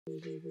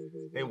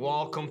Hey,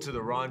 welcome to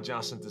the Ron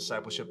Johnson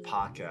Discipleship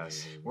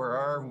Podcast. Where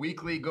our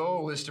weekly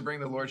goal is to bring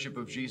the Lordship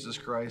of Jesus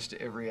Christ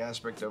to every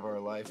aspect of our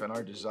life. And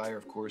our desire,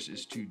 of course,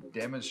 is to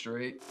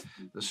demonstrate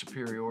the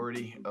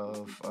superiority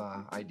of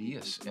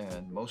ideas,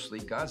 and mostly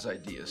God's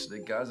ideas.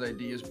 That God's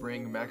ideas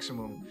bring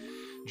maximum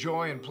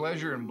joy and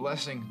pleasure and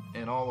blessing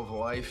in all of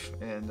life.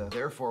 And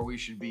therefore, we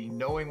should be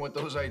knowing what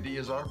those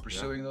ideas are,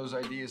 pursuing those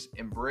ideas,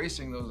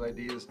 embracing those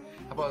ideas.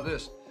 How about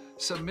this?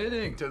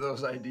 Submitting to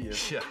those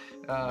ideas. Yeah.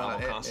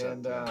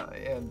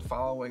 And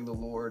following the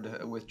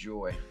Lord with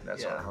joy.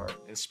 That's our heart.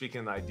 And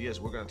speaking of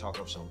ideas, we're going to talk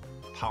about some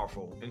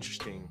powerful,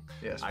 interesting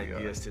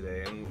ideas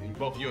today. And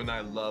both you and I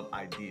love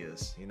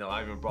ideas. You know,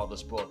 I even brought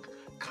this book,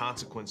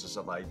 Consequences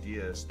of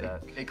Ideas.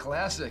 A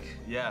classic.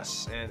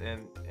 Yes,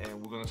 and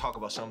we're going to talk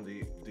about some of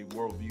the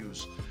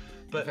worldviews.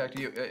 But in fact,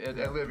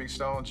 at Living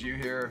Stones, you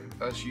hear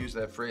us use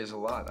that phrase a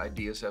lot.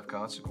 Ideas have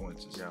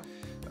consequences. Yeah.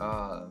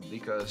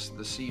 Because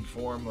the seed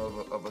form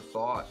of a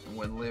thought,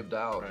 when lived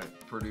out,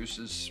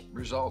 produces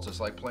results. It's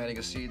like planting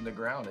a seed in the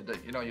ground.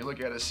 You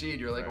look at a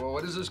seed, you're like, well,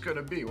 what is this going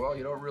to be? Well,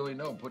 you don't really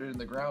know. Put it in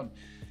the ground.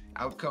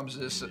 Out comes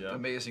this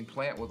amazing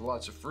plant with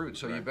lots of fruit.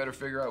 So you better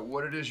figure out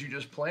what it is you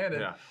just planted.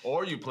 Yeah.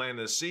 Or you plant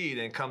a seed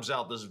and comes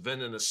out this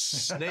venomous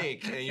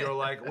snake, and you're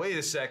like, wait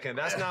a second,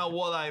 that's not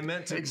what I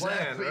meant to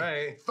plant,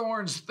 right?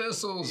 Thorns,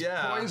 thistles,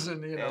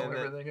 poison,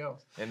 everything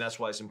else. And that's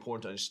why it's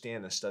important to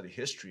understand and study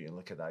history and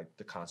look at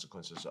the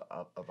consequences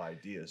of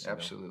ideas.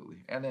 Absolutely.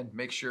 And then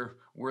make sure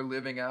we're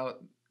living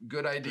out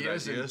good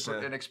ideas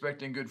and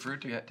expecting good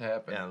fruit to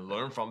happen. And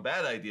learn from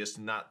bad ideas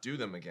to not do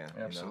them again.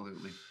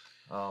 Absolutely.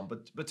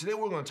 But today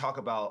we're going to talk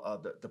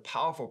about the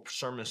powerful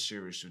sermon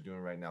series we're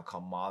doing right now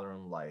called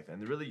Modern Life,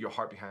 and really your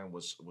heart behind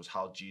was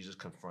how Jesus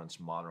confronts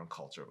modern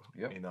culture.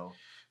 Yep. You know,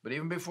 but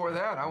even before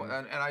that,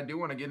 I do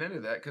want to get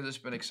into that because it's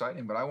been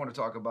exciting. But I want to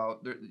talk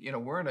about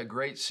we're in a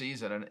great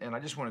season, and I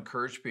just want to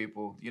encourage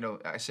people.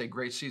 I say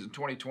great season.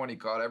 2020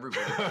 caught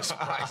everybody by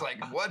surprise.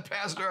 Like, what,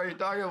 Pastor, are you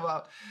talking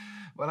about?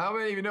 But how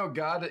many of you know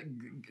God?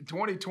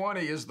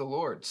 2020 is the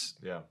Lord's.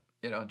 Yeah.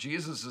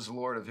 Jesus is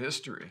Lord of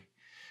history.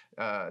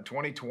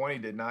 2020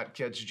 did not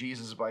catch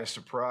Jesus by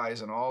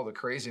surprise, and all the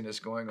craziness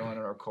going on in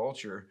our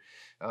culture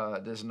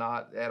does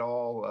not at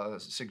all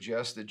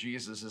suggest that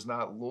Jesus is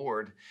not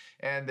Lord,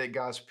 and that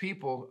God's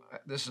people,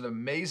 this is an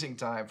amazing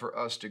time for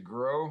us to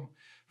grow,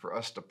 for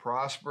us to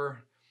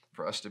prosper,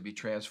 for us to be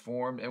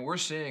transformed. And we're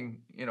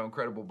seeing,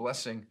 incredible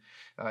blessing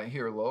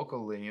here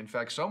locally. In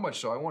fact, so much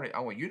so, I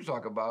want you to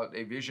talk about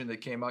a vision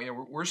that came out.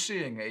 We're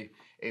seeing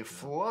a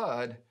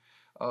flood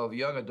of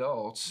young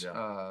adults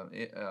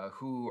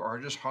who are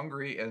just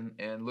hungry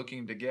and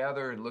looking to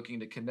gather and looking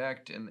to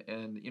connect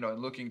and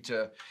looking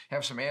to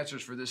have some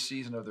answers for this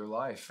season of their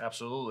life.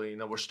 Absolutely.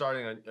 We're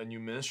starting a new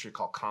ministry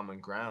called Common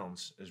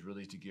Grounds, is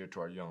really to gear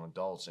to our young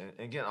adults. And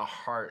again, our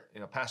heart,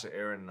 Pastor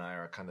Aaron and I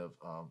are kind of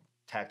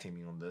tag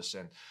teaming on this,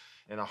 and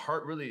our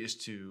heart really is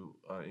to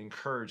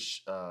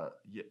encourage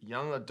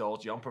young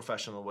adults, young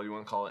professionals, what you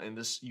want to call it, in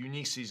this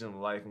unique season of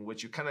life in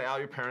which you're kind of out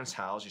of your parents'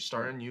 house, you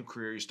start a new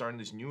career, you're starting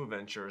these new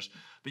adventures,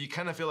 but you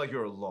kind of feel like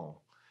you're alone.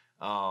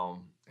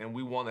 And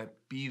we want to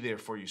be there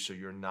for you so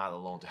you're not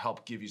alone, to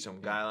help give you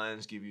some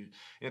guidelines,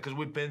 because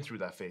we've been through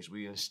that phase.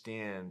 We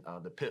understand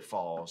the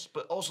pitfalls,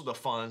 but also the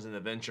funs and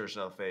adventures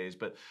of that phase.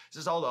 But it's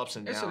just all the ups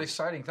and downs. It's an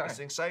exciting time. It's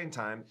an exciting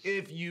time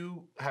if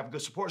you have a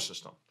good support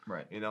system.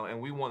 Right.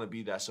 And we want to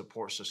be that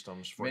support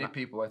systems for many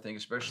people, I think,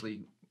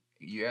 especially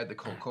you add the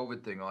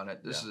COVID thing on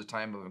it. This is a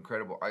time of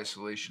incredible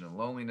isolation and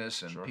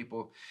loneliness, and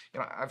people,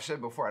 I've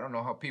said before, I don't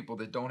know how people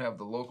that don't have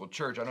the local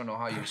church, I don't know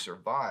how you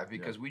survive,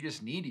 because we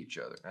just need each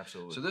other.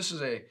 Absolutely. So this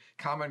is a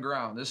common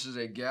ground. This is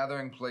a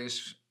gathering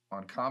place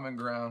on common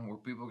ground where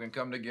people can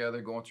come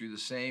together going through the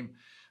same,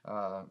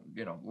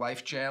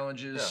 life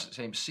challenges,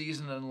 same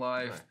season in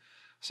life.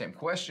 Same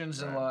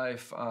questions in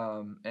life,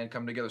 and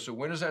come together. So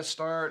when does that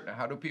start?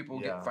 How do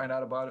people find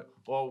out about it?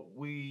 Well,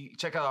 we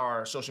check out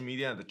our social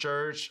media at the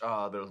church. There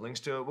are links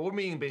to it. But we're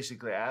meeting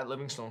basically at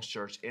Living Stones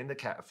Church in the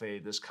cafe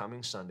this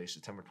coming Sunday,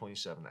 September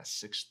 27th at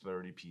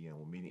 6:30 p.m.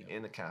 We're meeting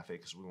in the cafe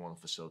because we want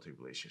to facilitate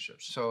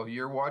relationships. So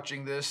you're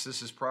watching this.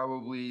 This is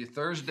probably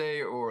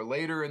Thursday or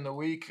later in the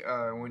week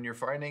when you're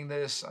finding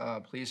this.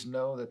 Please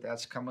know that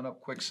that's coming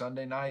up quick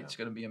Sunday night. It's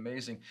going to be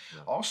amazing.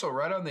 Also,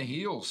 right on the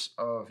heels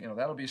of,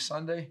 that'll be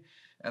Sunday.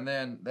 And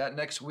then that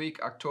next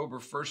week, October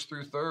 1st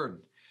through 3rd,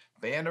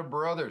 Band of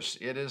Brothers.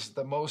 It is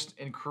the most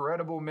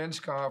incredible men's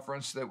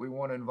conference that we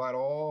want to invite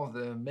all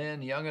the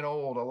men, young and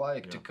old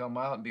alike, to come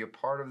out and be a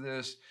part of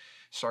this.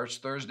 Starts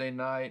Thursday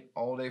night,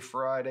 all day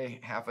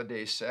Friday, half a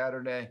day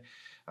Saturday.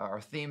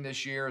 Our theme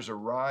this year is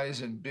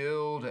Arise and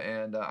Build.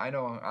 And I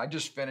know I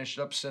just finished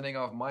up sending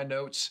off my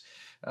notes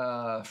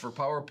for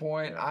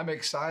PowerPoint. I'm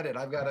excited.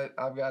 I've got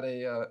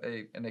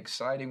an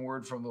exciting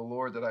word from the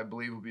Lord that I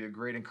believe will be a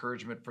great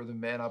encouragement for the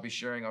men. I'll be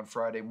sharing on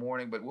Friday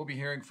morning, but we'll be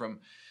hearing from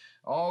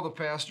all the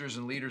pastors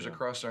and leaders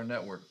across our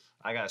network.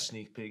 I got a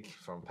sneak peek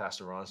from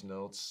Pastor Ron's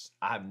notes.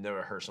 I have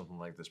never heard something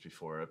like this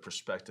before, a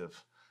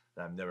perspective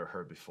that I've never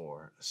heard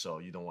before. So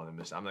you don't want to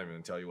miss. I'm not even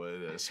gonna tell you what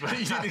it is, but you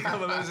need to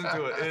come and listen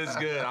to it. It's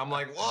good. I'm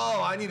like,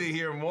 whoa, I need to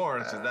hear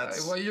more. So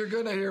that's well, you're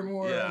gonna hear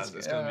more. Yeah,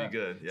 it's gonna be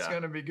good. Yeah, it's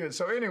gonna be good.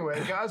 So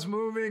anyway, God's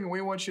moving.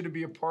 We want you to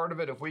be a part of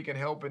it. If we can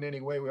help in any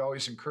way, we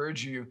always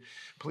encourage you.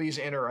 Please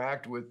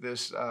interact with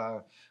this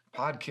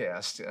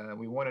podcast.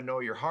 We want to know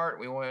your heart.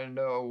 We want to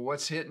know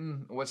what's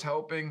hitting, what's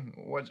helping,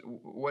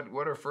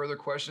 what are further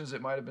questions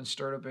that might have been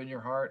stirred up in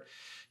your heart.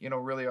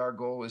 Really our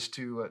goal is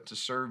to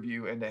serve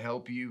you and to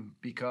help you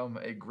become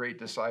a great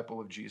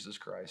disciple of Jesus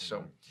Christ.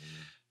 So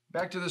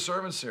back to the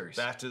sermon series.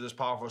 Back to this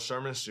powerful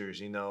sermon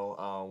series. We're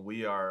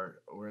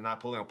not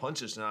pulling on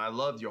punches. Now, I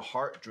love your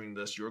heart during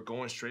this. You're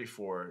going straight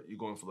for it. You're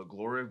going for the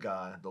glory of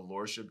God, the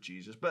lordship of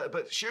Jesus.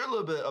 But share a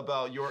little bit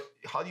about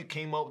how you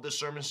came up with the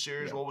sermon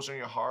series. Yeah. What was in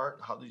your heart?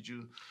 How did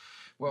you?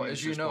 Well,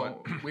 as you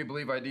know, we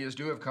believe ideas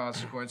do have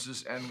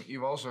consequences, and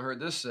you've also heard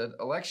this said: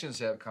 elections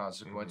have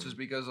consequences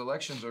because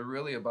elections are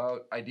really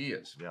about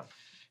ideas. Yeah.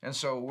 And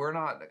so we're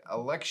not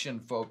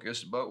election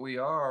focused, but we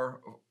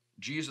are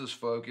Jesus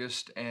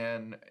focused,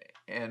 and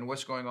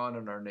what's going on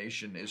in our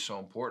nation is so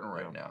important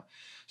right now.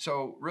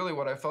 So really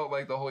what I felt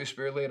like the Holy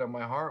Spirit laid on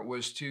my heart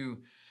was to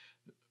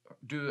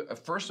do,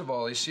 first of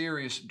all, a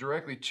series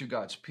directly to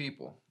God's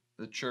people,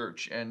 the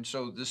church. And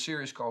so this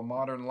series called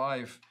Modern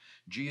Life,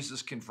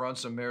 Jesus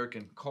Confronts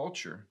American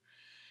Culture,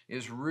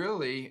 is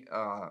really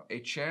a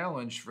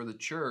challenge for the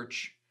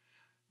church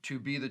to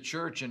be the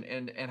church.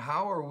 And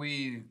how are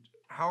we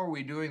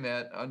doing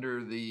that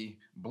under the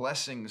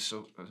blessings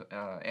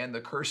and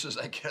the curses,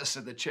 I guess,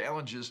 and the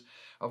challenges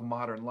of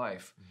modern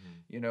life?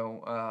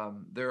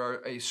 There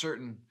are a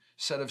certain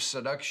set of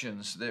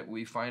seductions that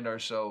we find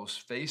ourselves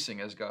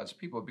facing as God's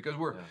people, because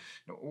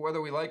whether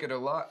we like it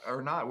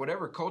or not,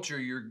 whatever culture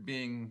you're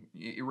being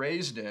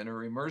raised in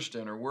or immersed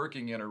in or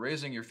working in or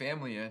raising your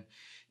family in,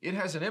 it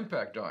has an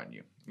impact on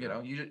you.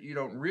 You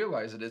don't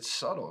realize it. It's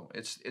subtle.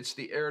 It's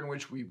the air in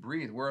which we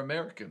breathe. We're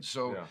Americans.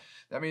 So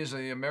that means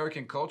the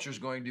American culture is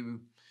going to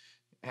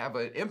have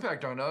an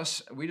impact on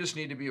us. We just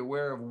need to be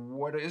aware of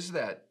what is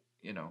that,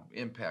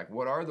 impact.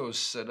 What are those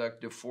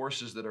seductive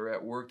forces that are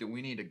at work that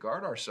we need to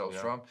guard ourselves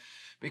from?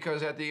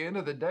 Because at the end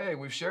of the day,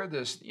 we've shared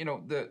this,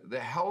 the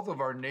health of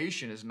our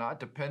nation is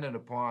not dependent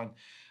upon,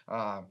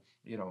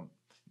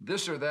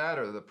 this or that,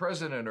 or the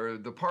president or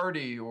the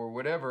party or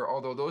whatever,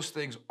 although those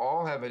things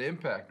all have an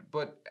impact.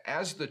 But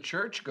as the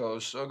church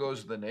goes, so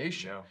goes the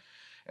nation. Yeah.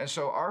 And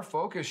so our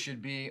focus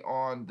should be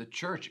on the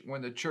church.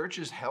 When the church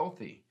is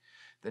healthy,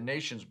 the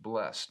nation's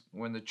blessed.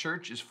 When the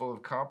church is full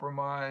of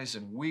compromise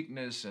and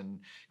weakness and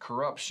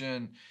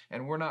corruption,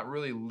 and we're not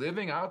really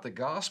living out the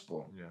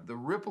gospel, the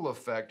ripple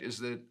effect is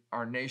that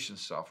our nation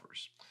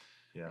suffers.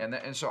 Yeah.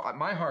 And so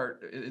my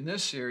heart in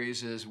this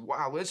series is,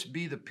 wow, let's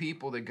be the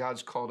people that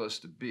God's called us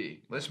to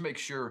be. Let's make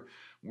sure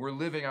we're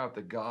living out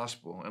the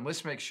gospel, and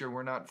let's make sure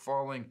we're not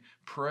falling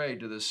prey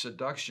to the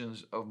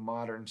seductions of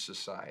modern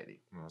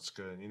society. Well, that's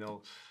good.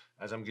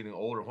 As I'm getting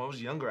older, when I was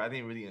younger, I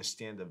didn't really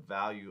understand the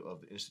value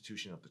of the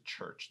institution of the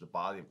church, the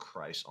body of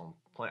Christ on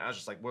planet. I was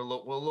just like, we're a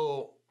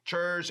little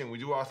church and we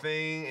do our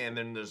thing, and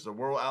then there's the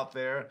world out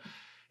there.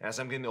 As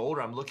I'm getting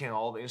older, I'm looking at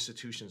all the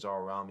institutions all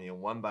around me,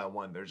 and one by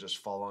one, they're just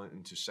falling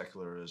into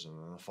secularism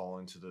and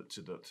falling to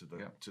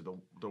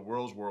the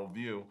world's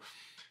worldview,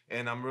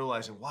 and I'm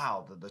realizing,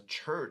 wow, the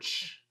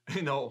church,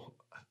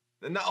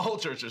 not all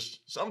churches,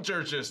 some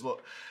churches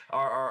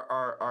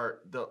are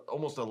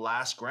almost the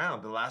last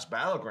ground, the last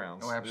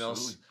battlegrounds. Oh,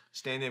 absolutely.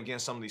 Standing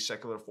against some of these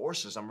secular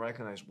forces, I'm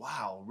recognizing,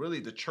 wow,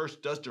 really, the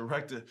church does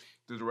direct the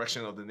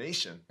direction of the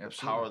nation, absolutely.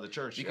 The power of the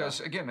church.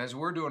 Because again, as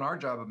we're doing our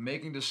job of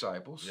making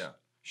disciples,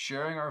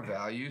 sharing our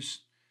values,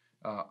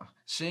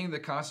 seeing the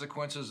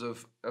consequences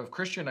of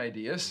Christian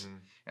ideas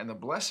and the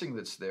blessing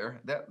that's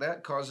there,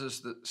 that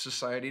causes the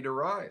society to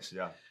rise.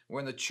 Yeah.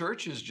 When the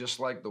church is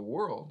just like the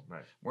world,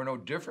 we're no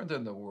different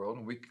than the world,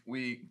 and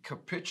we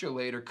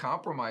capitulate or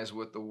compromise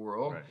with the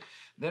world,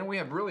 then we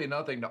have really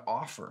nothing to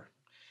offer.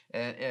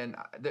 And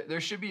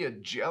there should be a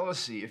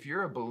jealousy. If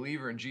you're a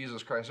believer in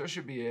Jesus Christ, there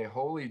should be a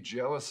holy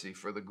jealousy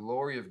for the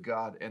glory of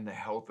God and the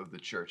health of the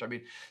church. I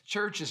mean,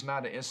 church is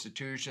not an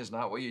institution. It's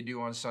not what you do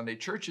on Sunday.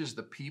 Church is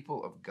the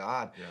people of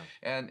God.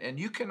 Yeah. And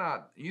you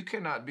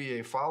cannot be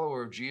a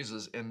follower of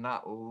Jesus and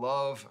not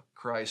love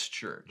Christ's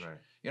church. Right.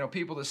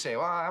 People that say,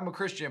 well, I'm a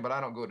Christian, but I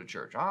don't go to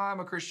church. I'm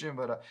a Christian,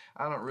 but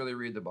I don't really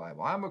read the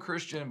Bible. I'm a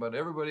Christian, but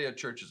everybody at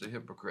church is a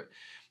hypocrite.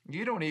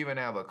 You don't even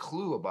have a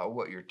clue about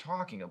what you're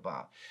talking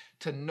about.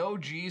 To know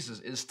Jesus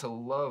is to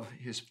love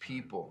his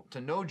people. To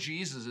know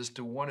Jesus is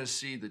to want to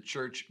see the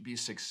church be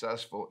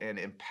successful and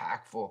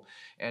impactful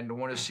and to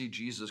want to see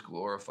Jesus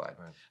glorified.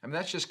 Right. I mean,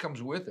 that just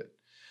comes with it.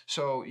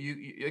 So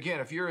you again,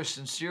 if you're a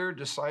sincere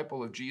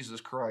disciple of Jesus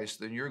Christ,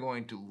 then you're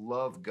going to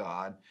love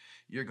God.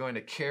 You're going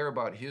to care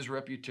about his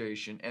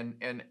reputation,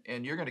 and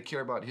you're going to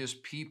care about his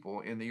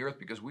people in the earth,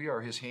 because we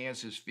are his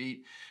hands, his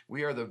feet.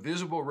 We are the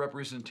visible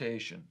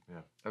representation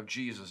of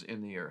Jesus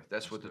in the earth.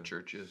 That's what the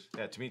church is.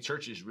 Yeah, to me,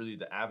 church is really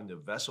the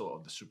avenue vessel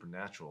of the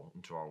supernatural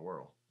into our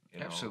world.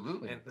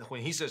 Absolutely. And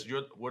when he says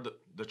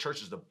the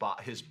church is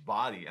his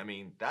body, I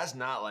mean, that's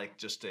not like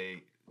just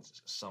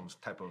some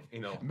type of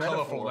colorful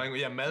Metaphor.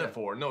 language. Yeah,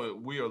 metaphor. No,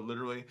 we are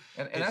literally,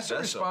 And it's that's a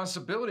vessel.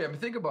 responsibility. I mean,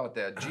 think about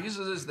that.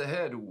 Jesus is the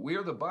head.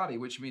 We're the body,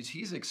 which means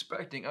he's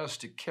expecting us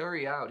to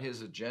carry out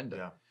his agenda.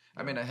 Yeah.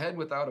 I mean, a head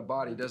without a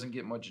body doesn't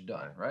get much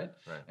done, right?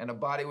 Right. And a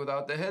body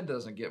without the head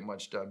doesn't get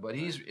much done. But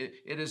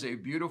it is a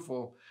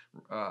beautiful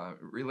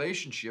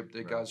relationship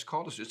that God's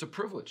called us to. It's a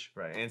privilege.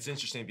 Right, and it's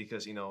interesting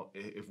because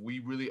if we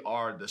really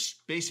are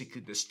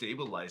basically the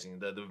stabilizing,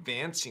 the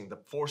advancing the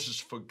forces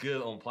for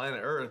good on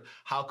planet Earth,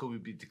 how could we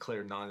be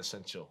declared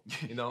non-essential?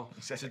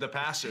 To the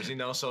pastors,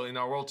 So in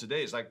our world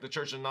today, it's like the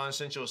church is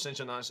non-essential,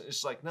 essential, non-essential.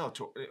 It's like no,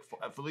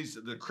 for at least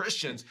the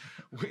Christians,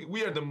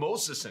 we are the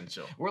most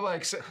essential. We're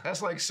like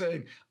that's like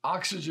saying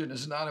oxygen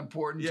is not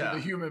important to the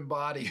human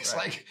body. It's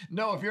like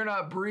no, if you're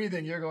not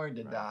breathing, you're going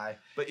to die.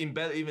 But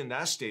embedded even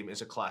that statement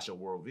is a clash of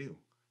worldview.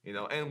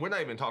 And we're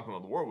not even talking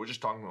about the world. We're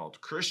just talking about the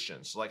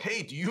Christians. Like,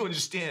 hey, do you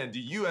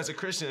as a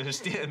Christian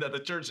understand that the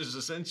church is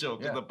essential?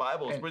 Because the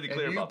Bible is pretty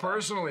clear about that. You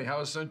personally, how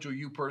essential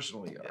you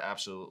personally are. Yeah,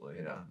 absolutely.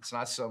 It's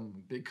not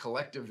some big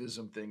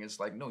collectivism thing. It's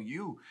like, no,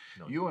 you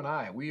and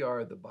I, we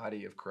are the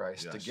body of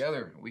Christ. Yes.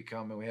 Together we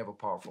come and we have a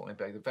powerful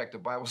impact. In fact, the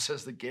Bible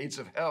says the gates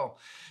of hell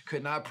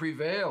could not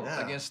prevail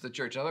against the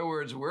church. In other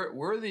words,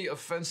 we're the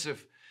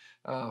offensive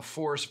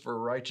force for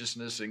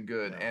righteousness and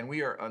good. And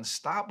we are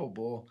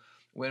unstoppable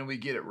when we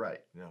get it right.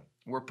 Yeah.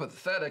 We're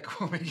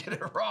pathetic when we get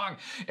it wrong.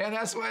 And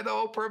that's why the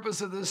whole purpose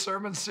of this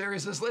sermon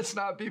series is let's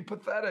not be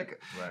pathetic.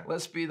 Right.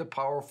 Let's be the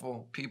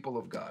powerful people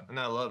of God. And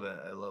I love it.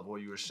 I love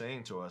what you were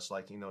saying to us.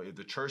 Like, if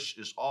the church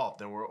is off,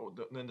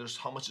 then there's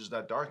how much is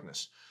that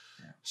darkness?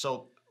 Yeah.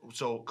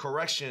 So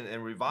correction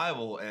and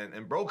revival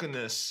and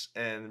brokenness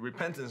and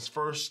repentance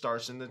first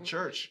starts in the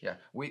church. Yeah,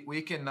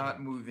 we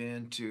cannot move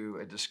into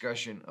a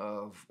discussion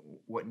of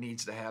what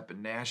needs to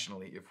happen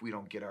nationally if we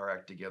don't get our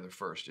act together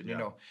first. And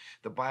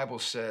the Bible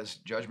says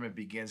judgment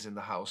begins in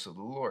the house of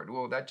the Lord.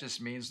 Well, that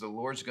just means the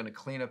Lord's going to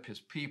clean up his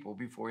people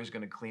before he's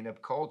going to clean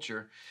up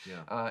culture.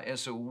 Yeah. And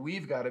so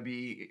we've got to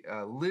be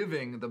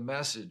living the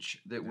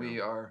message that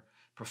we are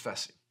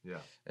professing. Yeah.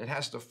 It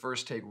has to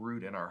first take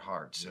root in our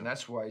hearts. Yeah. And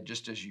that's why,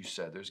 just as you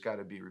said, there's got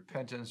to be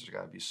repentance, there's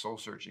got to be soul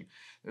searching,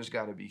 there's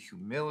got to be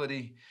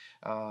humility.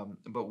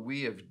 But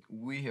we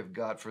have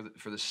got, for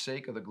the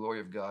sake of the glory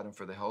of God and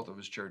for the health of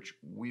his church,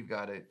 we've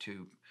got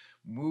to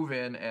move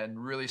in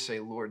and really say,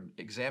 Lord,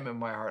 examine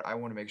my heart. I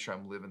want to make sure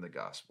I'm living the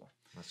gospel.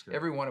 That's good.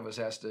 Every one of us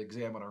has to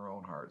examine our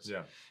own hearts.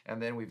 Yeah.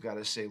 And then we've got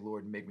to say,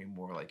 Lord, make me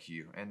more like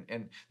you.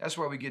 And that's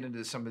why we get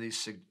into some of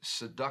these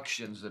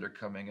seductions that are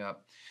coming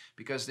up,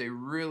 because they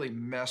really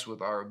mess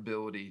with our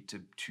ability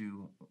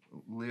to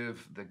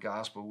live the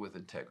gospel with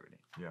integrity.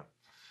 Yeah.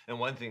 And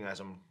one thing, as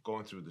I'm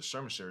going through the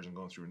sermon series and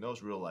going through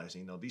notes,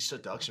 realizing, these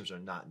seductions are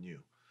not new.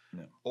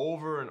 No.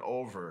 Over and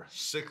over,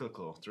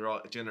 cyclical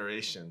throughout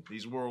generation,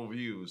 these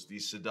worldviews,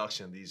 these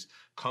seduction, these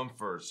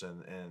comforts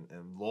and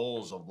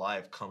lulls of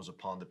life comes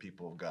upon the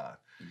people of God.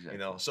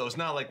 Exactly. So it's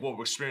not like what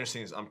we're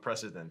experiencing is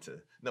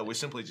unprecedented. No, we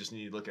simply just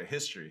need to look at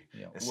history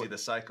and see the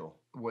cycle.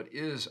 What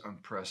is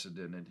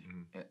unprecedented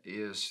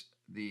is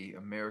the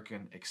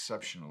American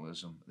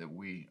exceptionalism that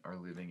we are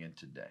living in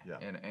today. Yeah.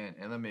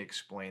 And let me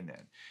explain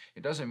that.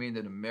 It doesn't mean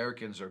that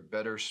Americans are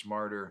better,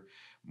 smarter,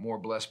 more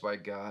blessed by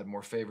God,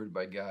 more favored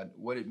by God.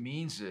 What it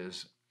means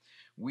is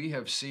we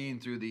have seen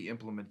through the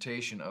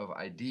implementation of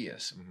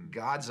ideas,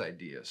 God's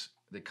ideas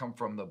that come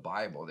from the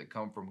Bible, that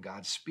come from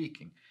God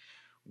speaking.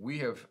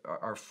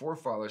 Our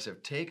forefathers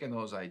have taken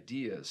those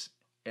ideas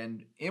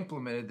and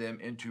implemented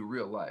them into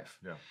real life.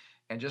 Yeah.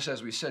 And just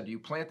as we said, you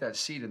plant that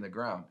seed in the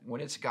ground.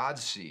 When it's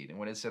God's seed and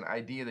when it's an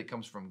idea that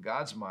comes from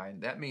God's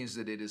mind, that means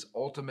that it is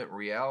ultimate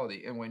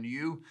reality. And when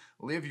you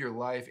live your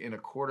life in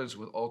accordance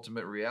with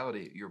ultimate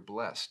reality, you're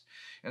blessed.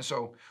 And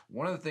so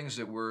one of the things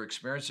that we're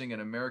experiencing in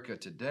America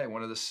today,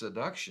 one of the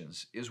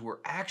seductions, is we're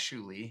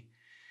actually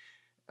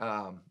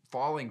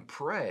falling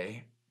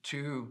prey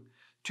to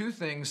two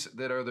things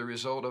that are the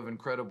result of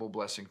incredible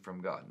blessing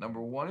from God. Number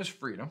one is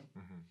freedom.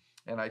 Mm-hmm.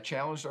 And I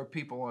challenged our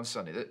people on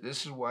Sunday.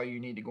 This is why you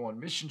need to go on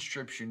mission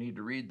trips. You need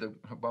to read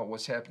about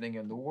what's happening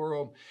in the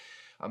world.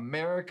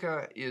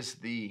 America is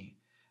the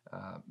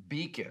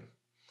beacon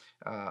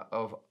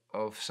of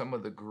some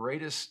of the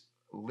greatest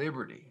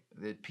liberty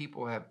that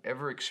people have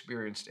ever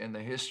experienced in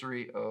the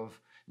history of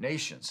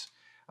nations.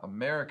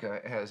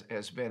 America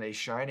has been a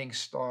shining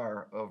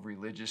star of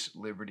religious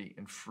liberty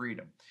and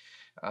freedom.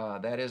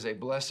 That is a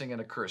blessing and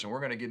a curse. And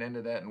we're going to get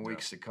into that in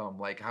weeks to come.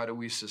 Like, how do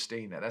we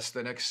sustain that? That's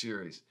the next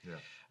series. Yeah.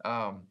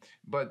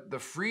 But the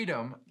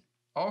freedom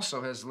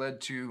also has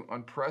led to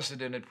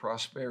unprecedented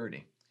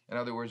prosperity. In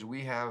other words,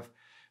 we have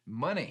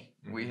money.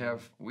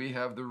 Mm-hmm. We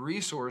have the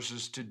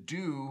resources to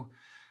do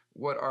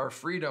what our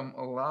freedom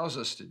allows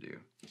us to do.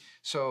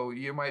 So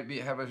you might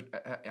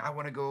I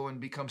want to go and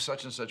become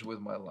such and such with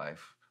my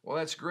life. Well,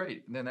 that's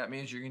great. And then that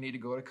means you're going to need to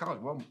go to college.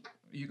 Well,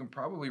 you can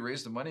probably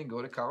raise the money and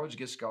go to college,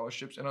 get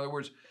scholarships. In other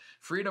words,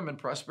 freedom and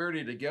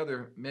prosperity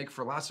together make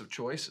for lots of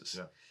choices.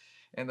 Yeah.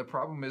 And the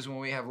problem is when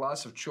we have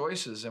lots of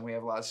choices and we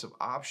have lots of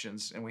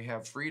options and we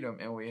have freedom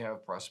and we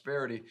have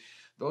prosperity,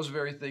 those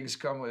very things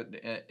come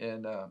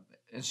and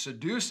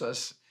seduce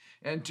us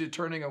and to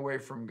turning away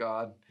from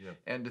God Yeah.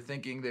 and to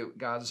thinking that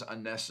God's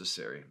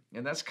unnecessary.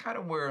 And that's kind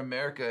of where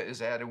America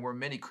is at and where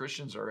many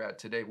Christians are at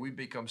today. We've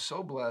become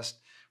so blessed,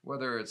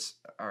 whether it's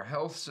our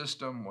health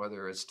system,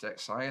 whether it's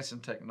science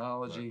and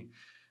technology,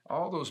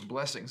 all those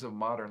blessings of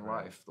modern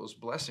life, those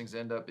blessings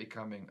end up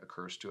becoming a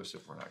curse to us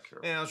if we're not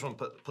careful. And I just want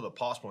to put a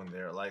pause point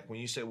there. Like when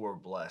you say we're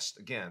blessed,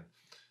 again,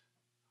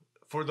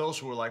 for those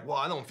who are like, well,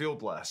 I don't feel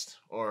blessed,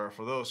 or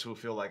for those who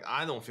feel like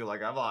I don't feel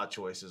like I have a lot of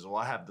choices, well,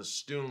 I have the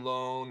student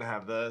loan, I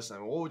have this,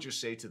 and what would you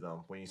say to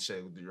them when you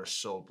say you're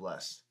so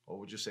blessed? What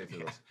would you say to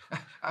those?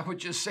 I would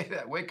just say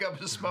that. Wake up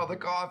and smell the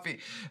coffee.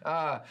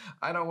 I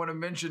don't want to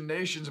mention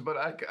nations, but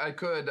I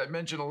could. I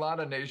mention a lot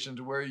of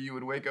nations where you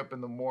would wake up in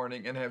the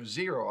morning and have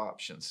zero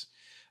options.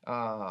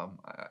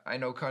 I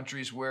know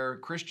countries where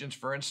Christians,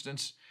 for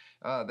instance,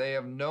 they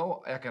have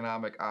no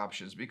economic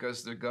options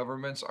because their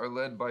governments are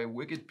led by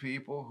wicked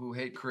people who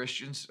hate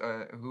Christians,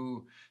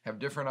 who have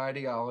different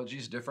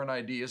ideologies, different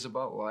ideas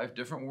about life,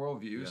 different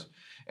worldviews.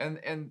 Yeah.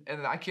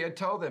 And I can't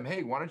tell them,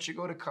 hey, why don't you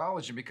go to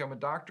college and become a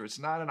doctor? It's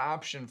not an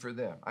option for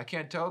them. I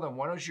can't tell them,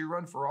 why don't you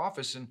run for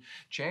office and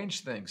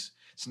change things?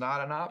 It's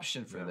not an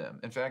option for them.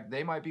 In fact,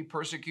 they might be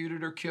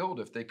persecuted or killed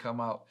if they come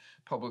out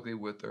publicly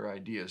with their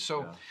ideas.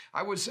 So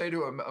I would say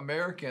to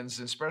Americans,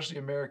 especially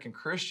American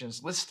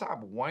Christians, let's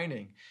stop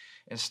whining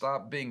and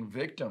stop being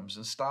victims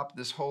and stop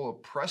this whole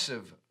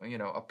oppressive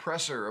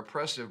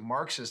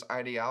Marxist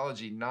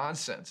ideology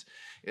nonsense.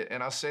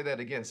 And I'll say that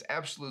again, it's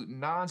absolute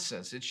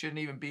nonsense. It shouldn't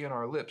even be in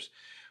our lips.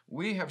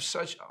 We have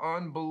such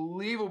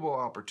unbelievable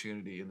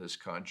opportunity in this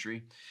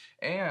country,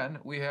 and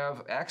we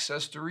have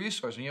access to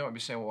resources. And you might be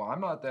saying, well, I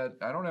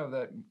don't have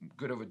that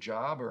good of a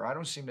job, or I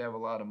don't seem to have a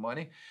lot of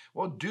money.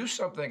 Well, do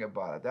something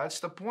about it. That's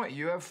the point.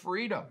 You have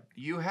freedom.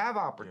 You have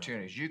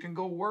opportunities. You can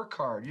go work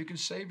hard. You can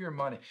save your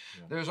money.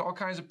 There's all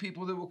kinds of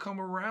people that will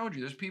come around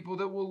you. There's people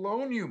that will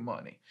loan you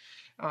money.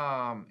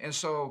 And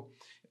so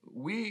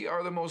we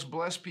are the most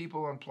blessed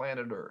people on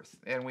planet Earth,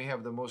 and we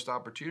have the most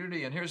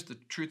opportunity. And here's the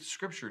truth of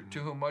Scripture: to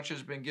whom much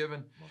has been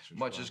given,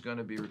 much is going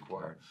to be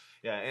required.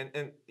 Yeah,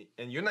 and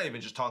you're not even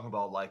just talking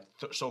about like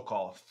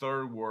so-called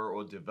third world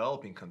or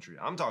developing country.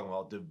 I'm talking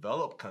about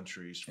developed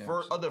countries,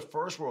 other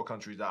first world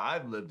countries that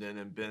I've lived in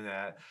and been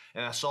at,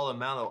 and I saw the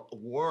amount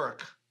of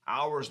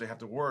hours they have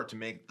to work to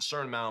make a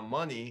certain amount of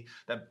money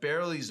that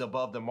barely is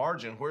above the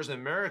margin. Whereas in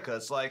America,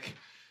 it's like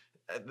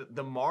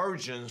the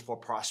margins for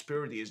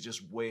prosperity is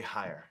just way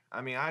higher. I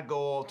mean, I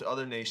go to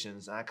other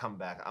nations and I come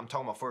back. I'm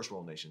talking about first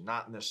world nations,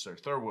 not necessarily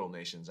third world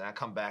nations. And I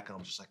come back and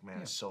I'm just like,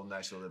 man, it's so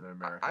nice to live in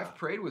America. I've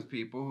prayed with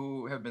people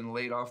who have been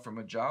laid off from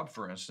a job,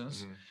 for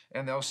instance,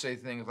 and they'll say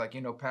things like,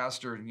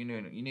 Pastor, you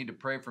need to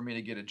pray for me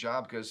to get a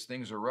job because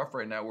things are rough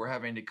right now. We're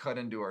having to cut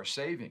into our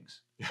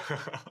savings.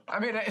 I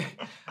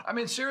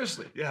mean,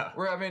 seriously. Yeah.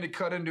 We're having to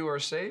cut into our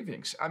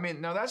savings. I mean,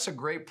 now that's a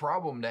great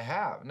problem to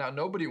have. Now,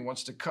 nobody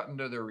wants to cut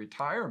into their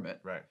retirement.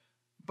 Right.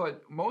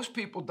 But most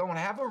people don't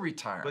have a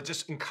retirement. But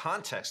just in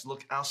context,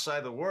 look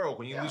outside the world.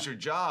 When you lose your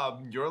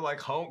job, you're like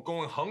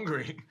going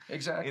hungry.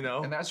 Exactly.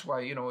 And that's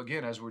why,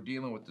 again, as we're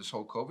dealing with this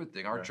whole COVID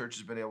thing, our church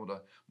has been able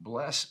to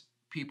bless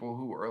people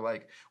who are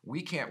like,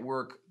 we can't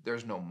work,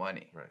 there's no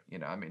money.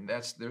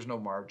 Right. There's no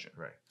margin.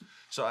 Right.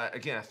 So I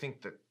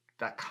think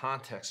that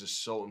context is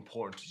so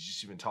important to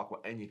just even talk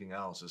about anything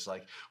else. It's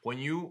like when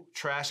you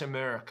trash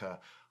America,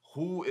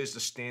 who is the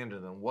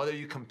standard and what are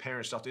you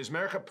comparing stuff to? Is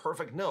America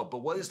perfect? No, but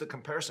what is the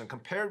comparison?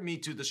 Compare me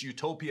to this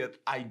utopia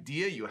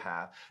idea you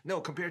have.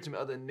 No, compare it to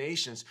other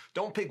nations.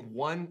 Don't pick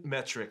one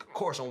metric. Of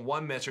course, on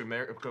one metric,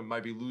 America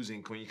might be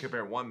losing when you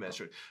compare one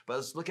metric, but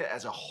let's look at it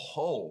as a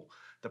whole.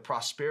 The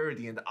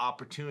prosperity and the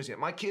opportunity.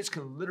 My kids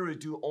can literally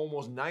do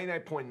almost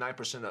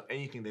 99.9% of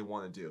anything they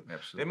want to do.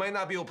 Absolutely. They might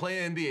not be able to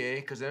play in NBA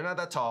because they're not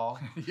that tall.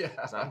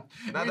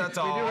 Not that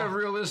tall. We do have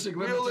realistic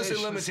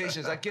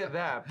limitations. I get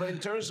that. But in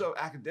terms of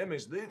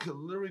academics, they could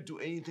literally do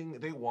anything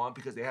they want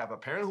because they have a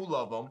parent who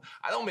love them.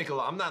 I don't make a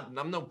lot.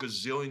 I'm no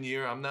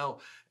gazillionaire. I'm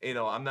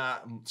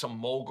not some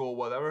mogul,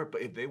 whatever.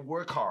 But if they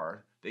work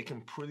hard, they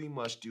can pretty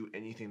much do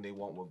anything they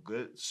want with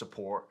good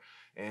support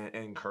and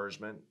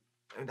encouragement.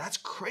 And that's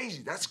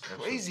crazy. That's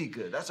crazy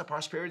good. That's a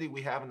prosperity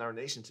we have in our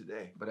nation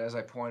today. But as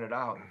I pointed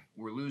out,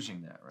 we're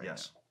losing that right now.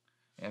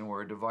 And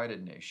we're a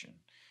divided nation.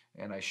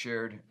 And I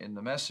shared in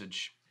the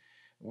message,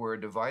 we're a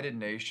divided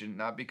nation,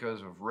 not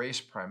because of race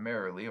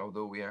primarily,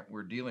 although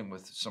we're dealing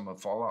with some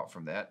fallout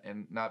from that,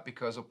 and not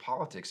because of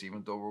politics,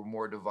 even though we're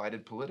more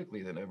divided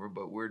politically than ever,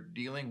 but we're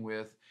dealing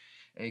with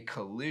a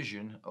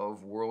collision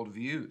of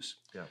worldviews.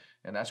 Yeah.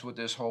 And that's what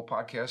this whole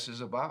podcast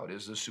is about,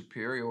 is the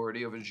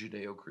superiority of a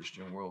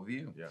Judeo-Christian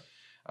worldview. Yeah.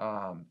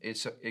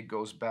 It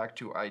goes back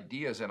to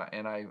ideas, and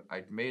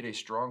I made a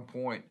strong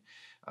point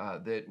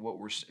that what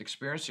we're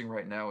experiencing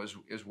right now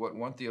is what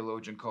one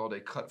theologian called a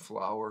cut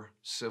flower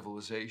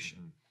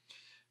civilization.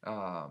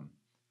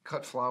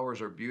 Cut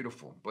flowers are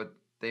beautiful, but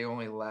they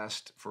only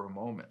last for a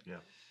moment. Yeah.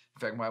 In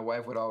fact, my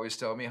wife would always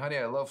tell me, honey,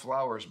 I love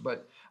flowers,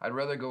 but I'd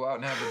rather go out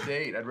and have a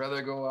date. I'd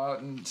rather go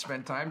out and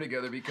spend time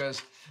together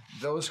because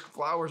those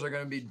flowers are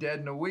going to be dead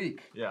in a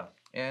week. Yeah.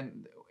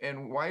 And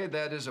and why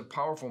that is a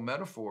powerful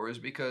metaphor is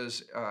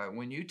because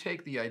when you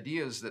take the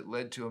ideas that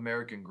led to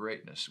American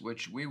greatness,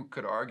 which we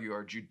could argue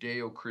are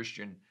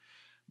Judeo-Christian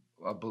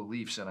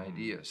beliefs and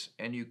ideas,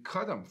 and you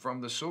cut them from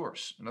the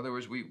source. In other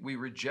words, we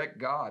reject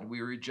God,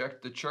 we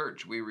reject the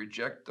church, we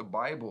reject the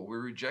Bible, we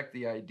reject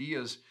the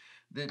ideas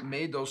that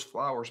made those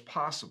flowers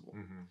possible.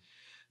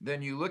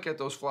 Then you look at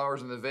those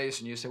flowers in the vase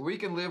and you say, we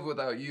can live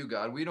without you,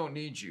 God. We don't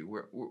need you.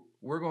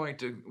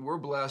 We're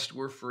blessed,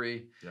 we're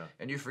free. Yeah.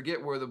 And you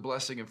forget where the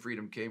blessing and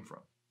freedom came from.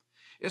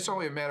 It's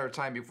only a matter of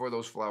time before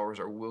those flowers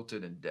are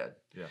wilted and dead.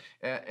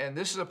 Yeah. And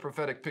this is a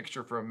prophetic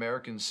picture for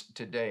Americans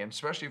today, and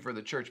especially for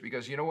the church,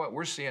 because you know what?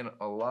 We're seeing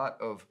a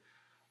lot of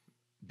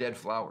dead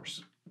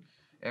flowers.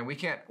 And we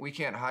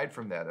can't hide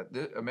from that.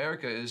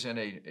 America is in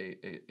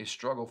a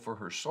struggle for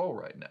her soul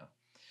right now.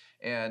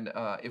 And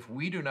if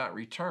we do not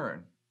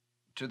return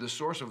to the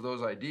source of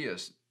those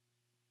ideas,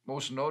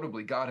 most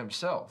notably God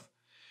himself,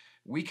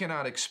 we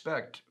cannot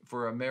expect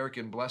for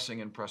American blessing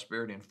and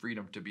prosperity and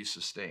freedom to be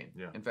sustained.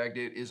 Yeah. In fact,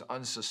 it is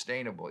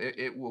unsustainable.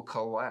 It will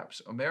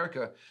collapse.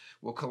 America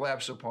will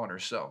collapse upon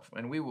herself,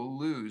 and we will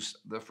lose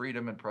the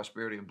freedom and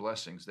prosperity and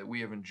blessings that we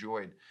have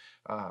enjoyed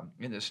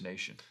in this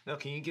nation. Now,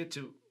 can you get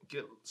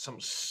some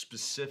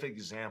specific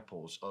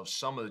examples of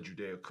some of the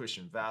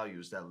Judeo-Christian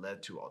values that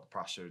led to all the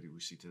prosperity we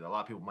see today? A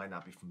lot of people might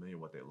not be familiar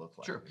what they look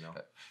like. Sure. You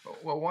know?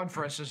 Well, one,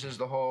 for instance, is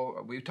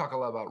we talk a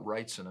lot about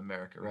rights in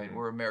America, right?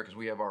 We're Americans.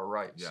 We have our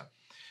rights. Yeah.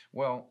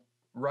 Well,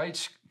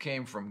 rights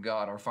came from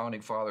God. Our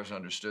founding fathers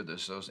understood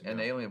this. Those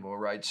inalienable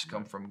rights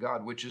come from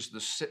God, which is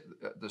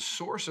the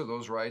source of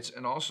those rights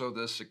and also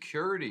the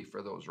security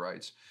for those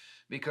rights.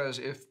 Because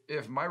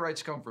if my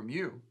rights come from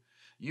you,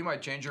 you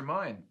might change your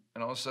mind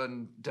and all of a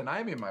sudden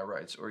deny me my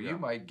rights, or you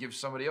might give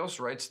somebody else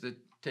rights that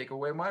take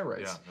away my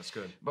rights. Yeah, that's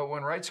good. But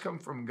when rights come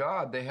from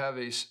God, they have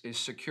a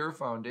secure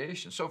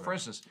foundation. So, for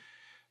instance,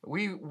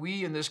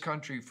 we in this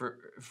country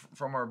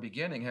from our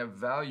beginning have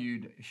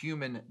valued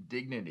human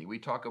dignity. We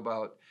talk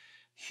about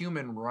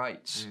human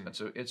rights.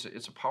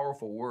 It's a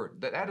powerful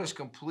word. That has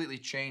completely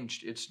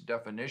changed its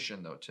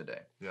definition though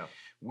today. Yeah.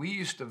 We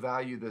used to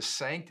value the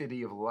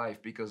sanctity of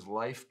life because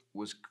life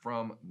was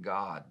from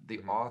God, the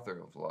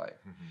author of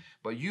life.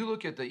 But you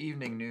look at the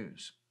evening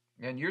news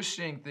and you're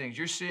seeing things.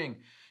 You're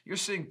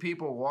seeing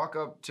people walk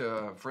up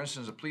to, for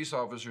instance, the police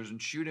officers and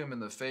shoot them in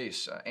the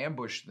face,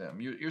 ambush them.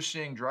 You're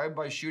seeing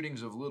drive-by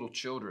shootings of little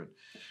children.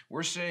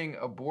 We're seeing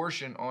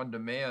abortion on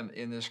demand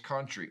in this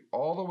country,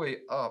 all the way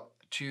up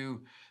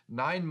to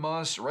 9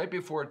 months, right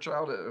before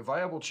a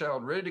viable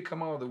child, ready to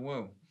come out of the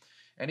womb.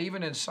 And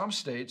even in some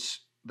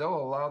states, they'll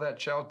allow that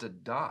child to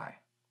die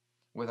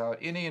without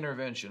any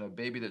intervention. A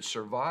baby that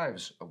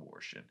survives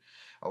abortion,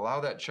 allow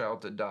that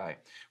child to die.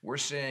 We're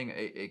seeing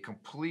a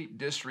complete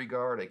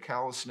disregard, a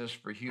callousness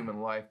for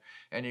human life.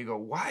 And you go,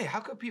 why? How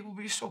could people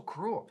be so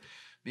cruel?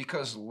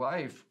 Because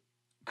life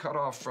cut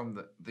off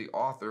from the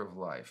author of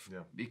life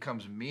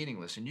becomes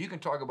meaningless. And you can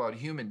talk about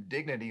human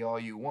dignity all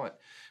you want,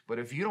 but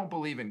if you don't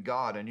believe in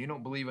God and you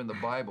don't believe in the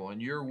Bible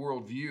and your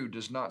worldview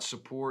does not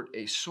support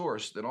a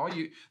source,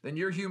 then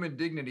your human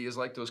dignity is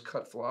like those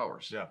cut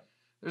flowers. Yeah.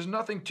 There's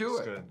nothing to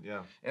it. Good.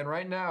 Yeah. And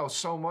right now,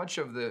 so much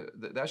of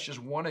that's just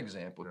one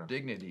example.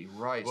 Dignity,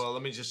 rights. Well,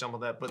 let me just jump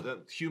on that. But the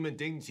human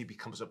dignity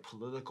becomes a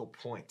political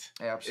point.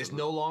 Absolutely. It's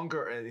no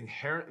longer an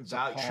inherent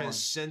value,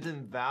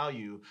 transcendent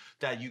value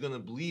that you're going to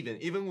believe in,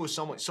 even with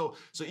someone. So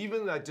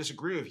even I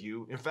disagree with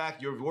you. In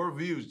fact, your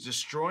worldview is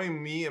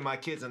destroying me and my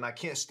kids, and I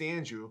can't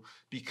stand you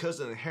because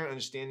of the inherent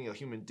understanding of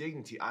human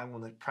dignity. I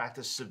want to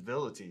practice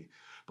civility.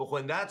 But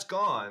when that's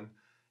gone,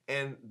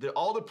 and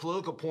all the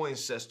political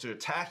points says to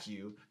attack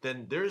you,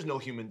 then there is no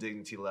human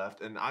dignity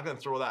left. And I'm going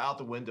to throw that out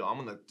the window.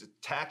 I'm going to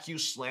attack you,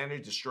 slander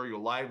you, destroy your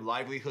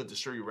livelihood,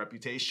 destroy your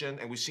reputation.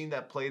 And we've seen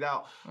that played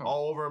out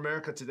all over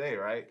America today,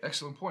 right?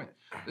 Excellent point.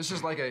 This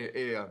is like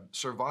a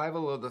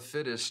survival of the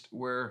fittest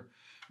where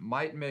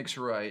might makes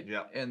right.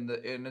 Yeah. And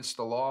it's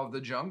the law of the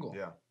jungle.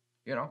 Yeah.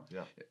 You know?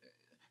 Yeah.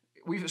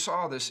 We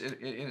saw this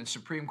in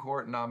Supreme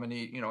Court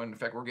nominee, in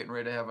fact, we're getting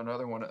ready to have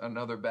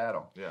another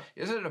battle. Yeah.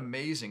 Isn't it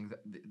amazing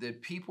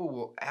that people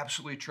will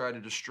absolutely try to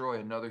destroy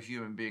another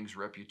human being's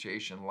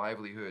reputation,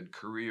 livelihood,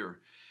 career,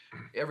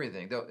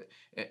 everything,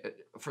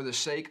 for the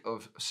sake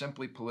of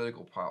simply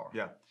political power?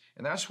 Yeah.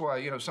 And that's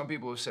why, some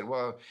people have said,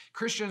 well,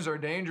 Christians are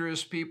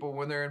dangerous people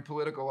when they're in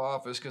political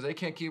office because they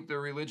can't keep their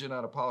religion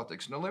out of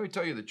politics. No, let me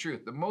tell you the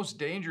truth. The most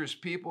dangerous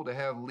people to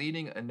have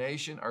leading a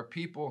nation are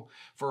people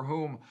for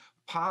whom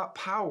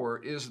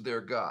power is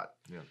their God.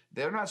 Yeah.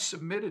 They're not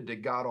submitted to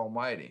God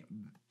Almighty.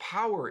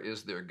 Power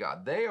is their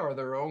God. They are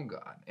their own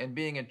God, and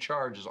being in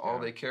charge is all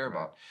they care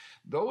about.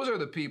 Those are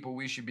the people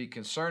we should be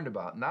concerned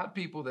about, not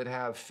people that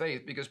have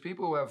faith, because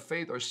people who have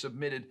faith are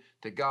submitted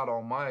to God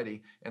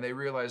Almighty, and they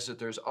realize that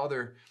there's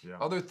other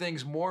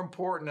things more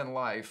important in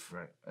life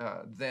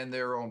than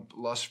their own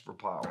lust for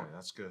power. Right,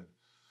 that's good.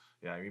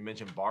 Yeah, you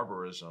mentioned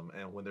barbarism,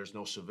 and when there's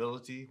no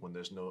civility, when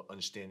there's no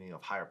understanding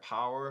of higher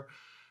power,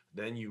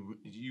 then you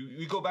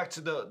go back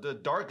to the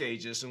dark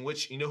ages in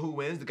which, you know, who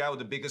wins? The guy with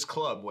the biggest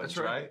club wins,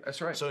 That's right.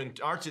 That's right. So in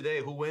art today,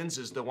 who wins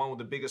is the one with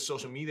the biggest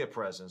social media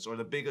presence, or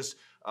the biggest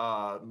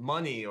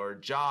money or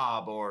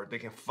job, or they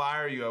can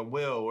fire you at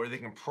will, or they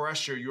can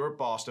pressure your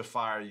boss to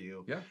fire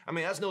you. Yeah. I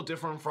mean, that's no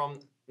different from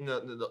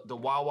the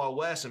Wild Wild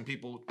West, and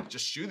people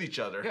just shoot each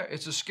other. Yeah,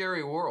 it's a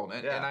scary world,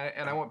 and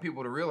I want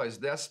people to realize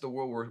that's the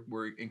world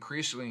we're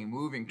increasingly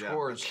moving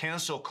towards.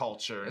 Cancel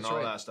culture and that's all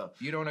right. that stuff.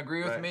 You don't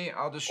agree with me?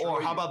 I'll destroy you.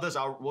 Or how you. about this?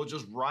 We'll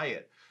just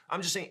riot.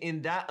 I'm just saying,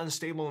 in that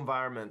unstable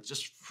environment,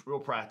 just real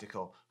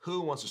practical,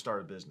 who wants to start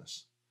a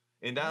business?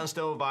 In that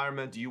unstable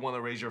environment, do you want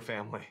to raise your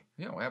family?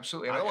 Yeah, well,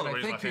 absolutely. I don't want to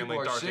raise think my family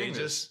people in are dark seeing ages.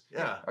 this.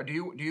 Yeah. Or do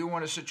you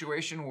want a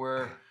situation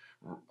where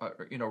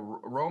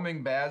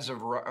roaming bands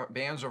of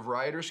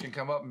rioters can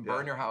come up and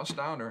burn your house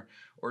down,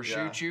 or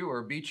shoot you,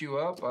 or beat you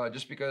up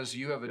just because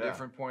you have a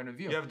different point of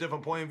view? You have a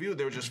different point of view.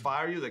 They'll just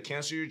fire you, they'll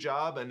cancel your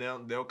job, and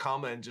they'll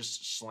come and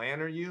just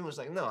slander you. It's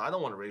like, no, I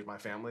don't want to raise my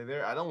family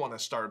there. I don't want to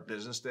start a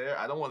business there.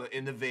 I don't want to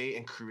innovate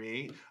and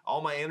create. All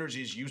my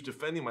energy is used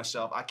defending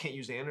myself. I can't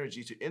use the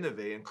energy to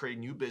innovate and create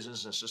new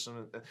business and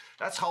system.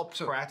 That's how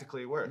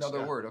practically it works.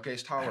 Another word, okay,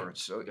 is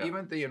tolerance. So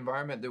even the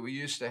environment that we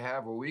used to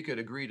have where we could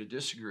agree to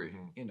disagree,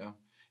 you know,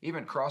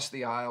 even cross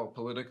the aisle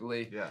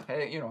politically. Yeah.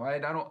 Hey, you know, I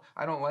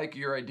don't like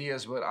your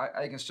ideas, but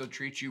I can still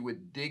treat you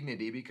with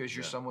dignity because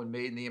you're someone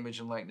made in the image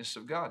and likeness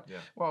of God. Yeah.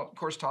 Well, of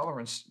course,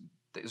 tolerance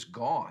is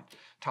gone.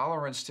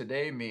 Tolerance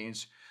today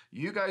means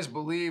you guys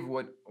believe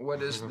what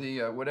is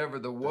the whatever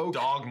the woke the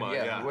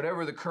dogma,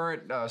 whatever the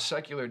current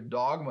secular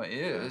dogma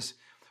is,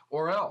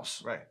 or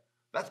else. Right.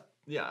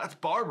 That's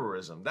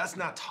barbarism. That's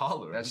not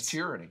tolerance. That's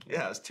tyranny.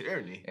 Yeah, it's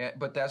tyranny.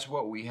 But that's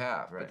what we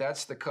have. Right. But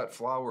that's the cut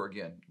flower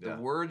again. The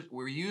word,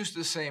 we use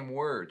the same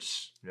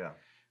words. Yeah.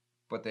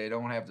 But they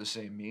don't have the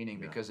same meaning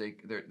because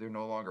they're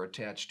no longer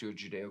attached to a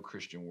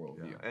Judeo-Christian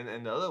worldview. Yeah.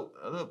 And the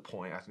other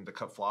point, I think the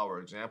cut flower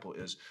example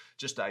is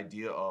just the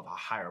idea of a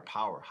higher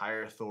power,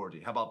 higher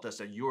authority. How about this?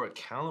 That you're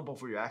accountable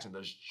for your action.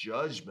 There's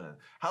judgment.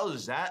 How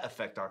does that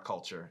affect our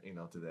culture, you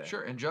know, today?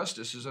 Sure. And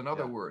justice is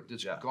another word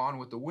that's gone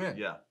with the wind.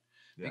 Yeah.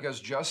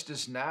 Because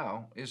justice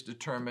now is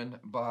determined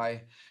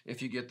by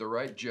if you get the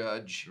right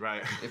judge,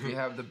 right? If you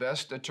have the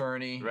best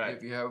attorney, right.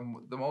 If you have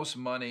the most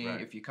money,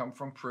 right. If you come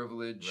from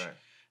privilege,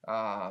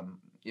 right.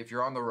 If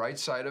you're on the right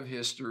side of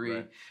history.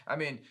 Right. I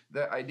mean,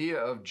 the idea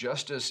of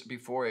justice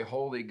before a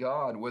holy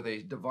God with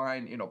a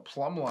divine,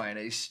 plumb line,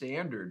 a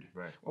standard.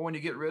 Right. Well, when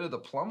you get rid of the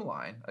plumb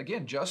line,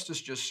 again, justice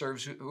just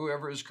serves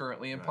whoever is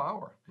currently in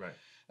power. Right.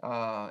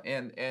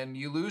 And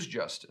you lose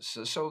justice.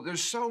 So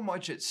there's so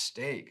much at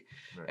stake.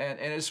 Right.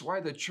 And it's why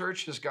the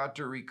church has got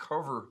to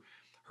recover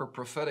her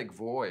prophetic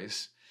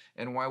voice,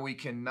 and why we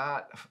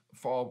cannot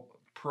fall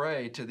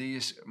prey to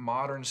these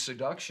modern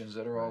seductions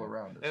that are all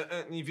around us.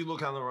 And if you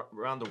look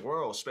around the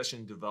world, especially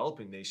in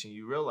developing nations,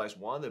 you realize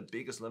one of the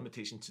biggest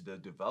limitations to the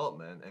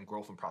development and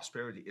growth and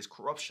prosperity is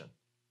corruption.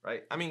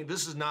 Right? I mean,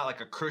 this is not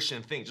like a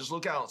Christian thing. Just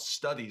look out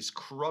studies.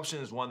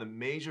 Corruption is one of the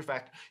major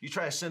factors. You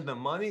try to send them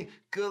money,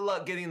 good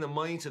luck getting the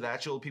money to the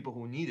actual people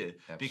who need it.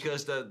 Absolutely.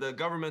 Because the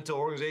governmental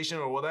organization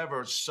or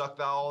whatever sucked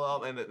that all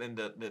up, and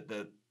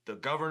the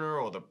governor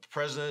or the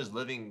president is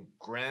living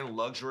grand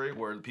luxury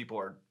where the people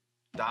are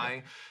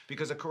dying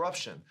because of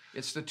corruption.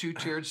 It's the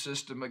two-tiered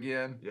system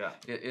again. Yeah.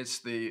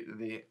 It's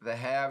the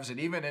haves, and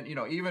even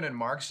in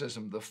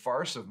Marxism, the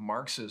farce of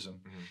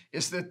Marxism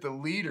is that the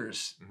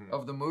leaders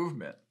of the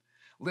movement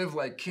live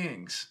like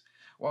kings,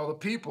 while the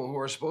people who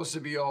are supposed to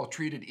be all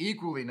treated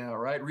equally now,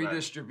 right?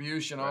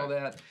 Redistribution, all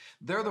that,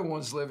 they're the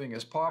ones living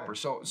as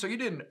paupers. Right. So you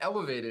didn't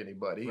elevate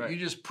anybody. Right. You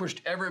just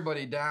pushed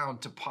everybody down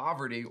to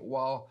poverty,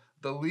 while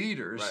the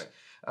leaders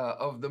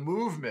of the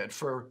movement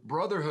for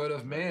brotherhood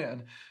of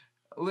man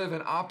live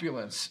in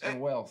opulence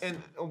and wealth. And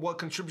what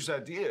contributes to the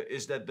idea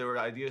is that their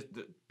idea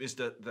is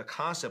the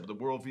concept, the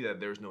worldview that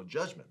there's no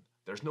judgment.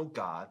 There's no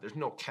God. There's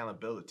no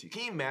accountability.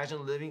 Can you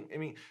imagine living? I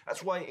mean,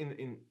 that's why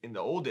in the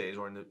old days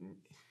or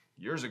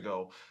years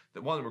ago,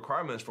 that one of the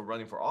requirements for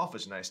running for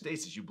office in the United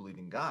States is you believe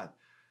in God.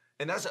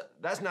 And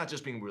that's not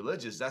just being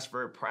religious. That's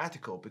very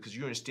practical, because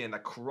you understand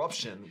that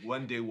corruption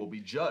one day will be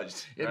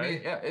judged.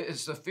 Right?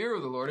 It's the fear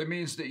of the Lord. It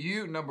means that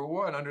you, number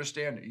one,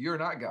 understand you're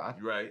not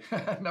God. Right.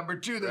 Number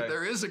two, that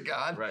there is a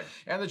God. Right.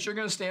 And that you're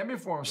going to stand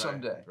before Him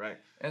someday. Right.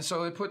 And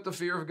so they put the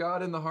fear of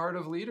God in the heart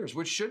of leaders,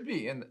 which should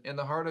be in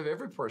the heart of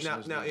every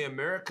person. Now in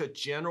America,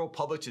 general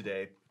public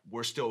today,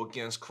 we're still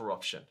against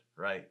corruption.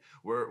 Right.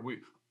 Or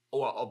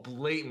a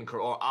blatant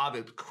or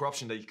obvious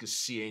corruption that you could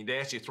see, and they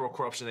actually throw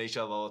corruption at each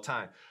other all the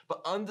time.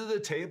 But under the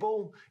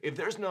table, if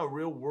there's no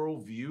real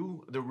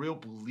worldview, the real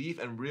belief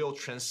and real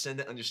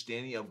transcendent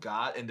understanding of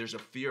God, and there's a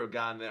fear of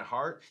God in their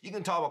heart, you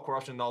can talk about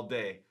corruption all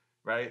day,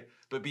 right?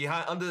 But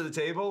under the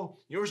table,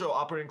 you're also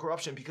operating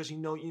corruption because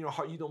in your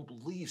heart you don't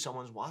believe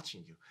someone's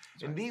watching you.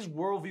 That's and these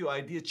worldview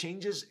idea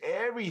changes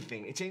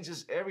everything. It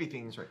changes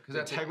everything. That's right. The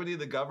integrity of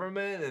the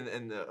government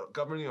and the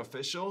governing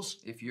officials.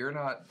 If you're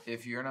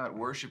not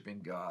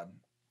worshiping God,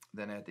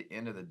 then at the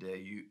end of the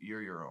day,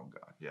 you're your own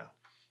God. Yeah.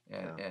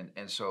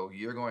 And so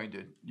you're going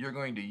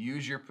to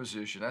use your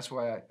position. That's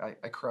why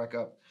I crack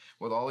up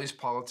with all these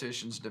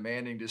politicians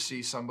demanding to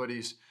see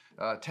somebody's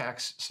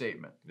tax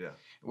statement. Yeah.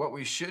 What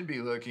we should be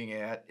looking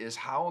at is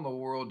how in the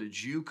world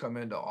did you come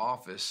into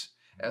office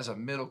as a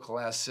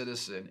middle-class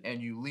citizen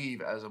and you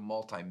leave as a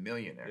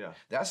multimillionaire? Yeah.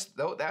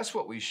 That's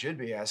what we should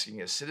be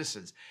asking as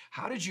citizens.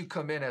 How did you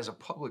come in as a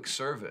public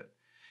servant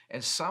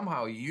and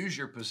somehow use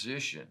your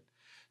position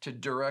to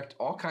direct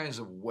all kinds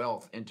of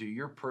wealth into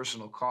your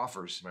personal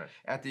coffers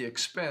at the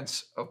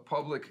expense of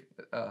public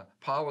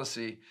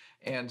policy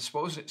and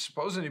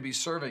supposing to be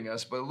serving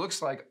us, but it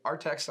looks like our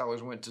tax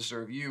dollars went to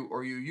serve you,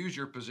 or you use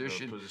your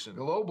position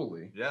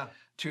globally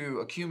to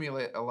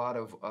accumulate a lot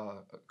of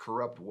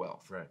corrupt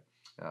wealth.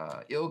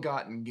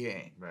 Ill-gotten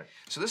gain.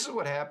 So this is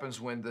what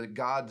happens when the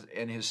God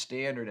and his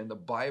standard and the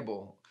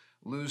Bible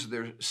lose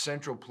their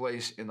central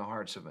place in the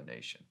hearts of a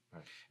nation.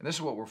 And this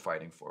is what we're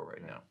fighting for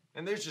right now.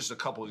 And there's just a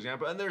couple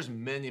examples, and there's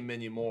many,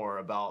 many more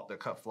about the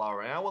cut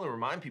flower. And I want to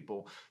remind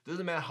people, it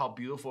doesn't matter how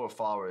beautiful a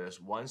flower is,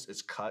 once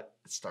it's cut,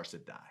 it starts to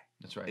die.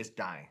 That's right. It's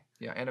dying.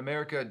 Yeah, and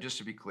America, just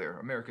to be clear,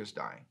 America's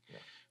dying.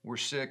 We're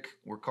sick,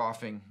 we're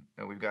coughing,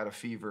 and we've got a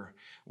fever.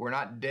 We're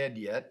not dead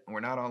yet.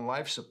 We're not on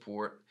life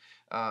support.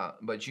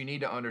 But you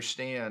need to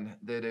understand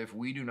that if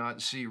we do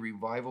not see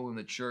revival in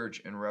the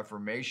church and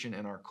reformation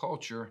in our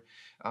culture,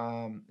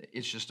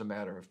 it's just a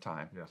matter of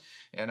time.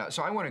 And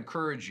so I want to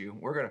encourage you.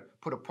 We're going to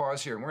put a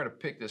pause here, and we're going to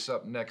pick this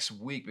up next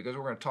week, because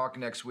we're going to talk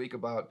next week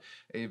about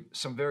a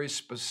very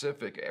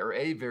specific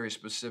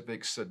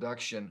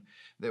seduction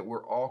that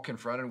we're all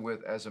confronted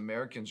with as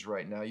Americans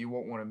right now. You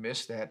won't want to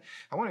miss that.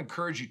 I want to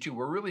encourage you too.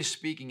 We're really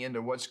speaking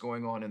into what's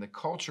going on in the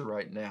culture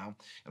right now,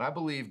 and I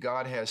believe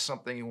God has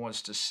something he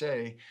wants to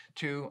say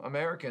to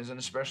Americans, and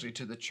especially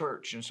to the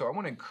church. And so I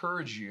want to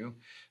encourage you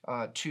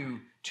to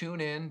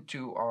tune in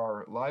to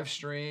our live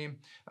stream,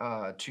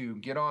 to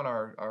get on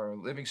our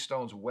Living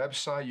Stones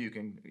website.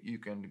 You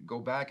can go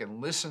back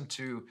and listen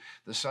to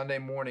the Sunday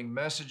morning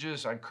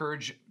messages. I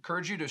encourage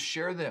you to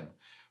share them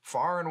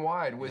far and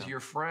wide with your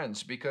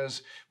friends,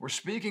 because we're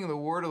speaking the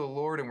word of the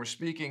Lord, and we're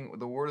speaking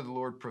the word of the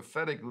Lord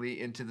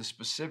prophetically into the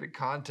specific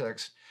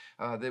context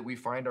that we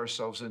find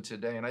ourselves in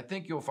today. And I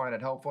think you'll find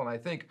it helpful. And I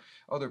think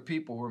other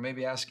people who are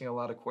maybe asking a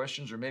lot of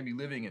questions or maybe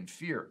living in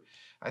fear,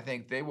 I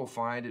think they will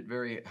find it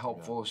very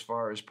helpful as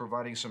far as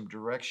providing some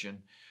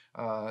direction,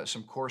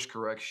 some course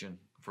correction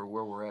for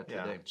where we're at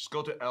today. Just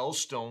go to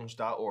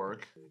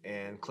lstones.org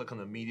and click on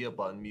the media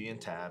button, media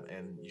tab,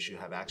 and you should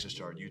have access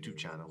to our YouTube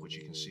channel, which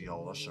you can see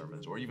all of our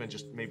sermons, or even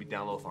just maybe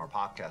download from our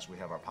podcast. We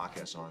have our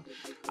podcast on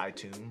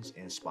iTunes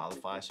and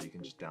Spotify, so you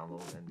can just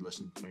download and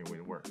listen on your way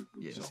to work.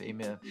 Yes,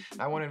 amen.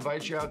 I want to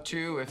invite you out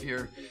too. If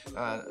you're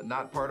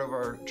not part of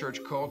our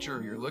church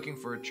culture, you're looking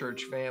for a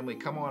church family,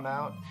 come on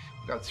out.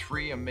 We've got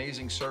 3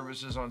 amazing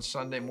services on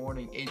Sunday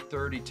morning,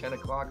 8:30, 10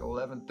 o'clock,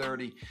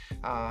 11:30,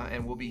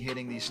 and we'll be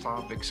hitting these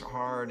topics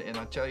hard. And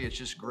I tell you, it's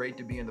just great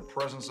to be in the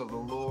presence of the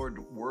Lord,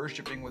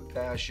 worshiping with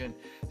passion,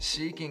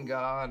 seeking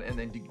God, and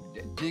then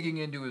digging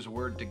into his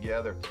word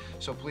together.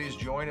 So please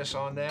join us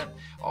on that.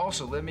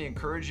 Also, let me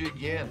encourage you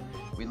again.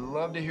 We'd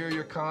love to hear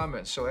your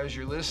comments. So as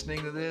you're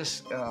listening to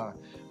this,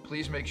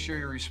 please make sure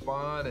you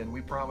respond, and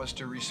we promise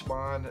to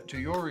respond to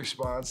your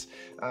response.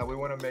 We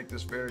want to make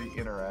this very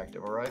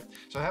interactive, all right?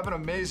 So have an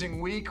amazing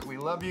week. We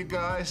love you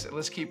guys.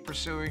 Let's keep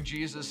pursuing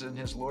Jesus and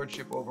his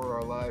lordship over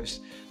our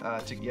lives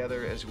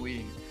together as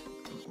we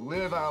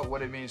live out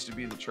what it means to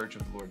be the church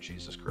of the Lord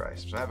Jesus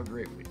Christ. So have a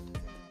great week.